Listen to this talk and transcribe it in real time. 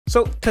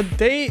So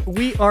today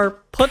we are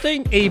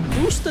putting a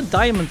boosted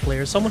diamond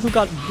player, someone who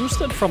got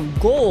boosted from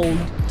gold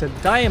to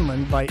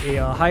diamond by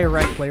a higher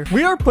rank player.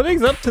 We are putting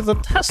them to the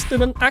test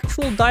in an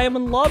actual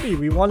diamond lobby.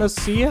 We want to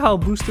see how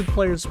boosted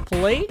players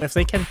play, if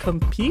they can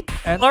compete.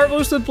 And our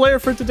boosted player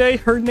for today,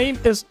 her name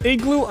is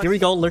Igloo. Here we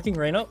go, lurking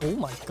right now. Oh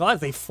my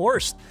god, they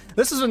forced.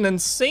 This is an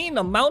insane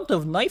amount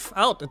of knife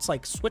out. It's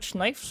like switch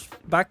knives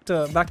back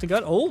to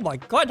gun. Oh my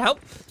god, how?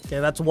 Okay,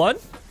 that's one.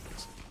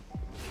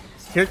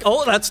 Here,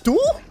 oh, that's two?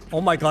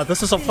 Oh my god,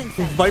 this is a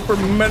fucking Viper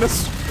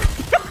menace.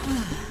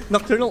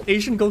 Nocturnal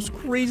Asian goes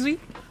crazy.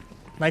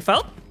 Knife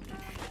out.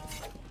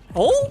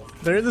 Oh,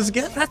 there it is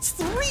again. That's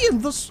three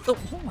in this. Oh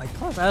my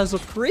god, that is a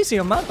crazy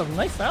amount of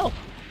knife out.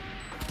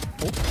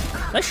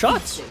 Oh, nice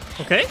shots.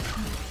 Okay.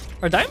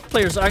 Our diamond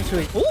players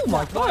actually. Oh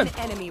my god.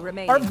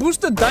 Our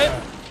boosted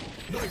diamond.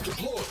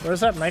 Where does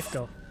that knife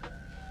go?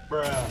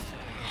 Bruh.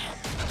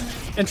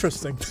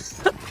 Interesting.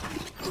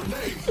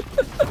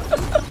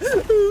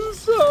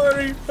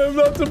 Sorry, I'm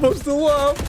not supposed to laugh.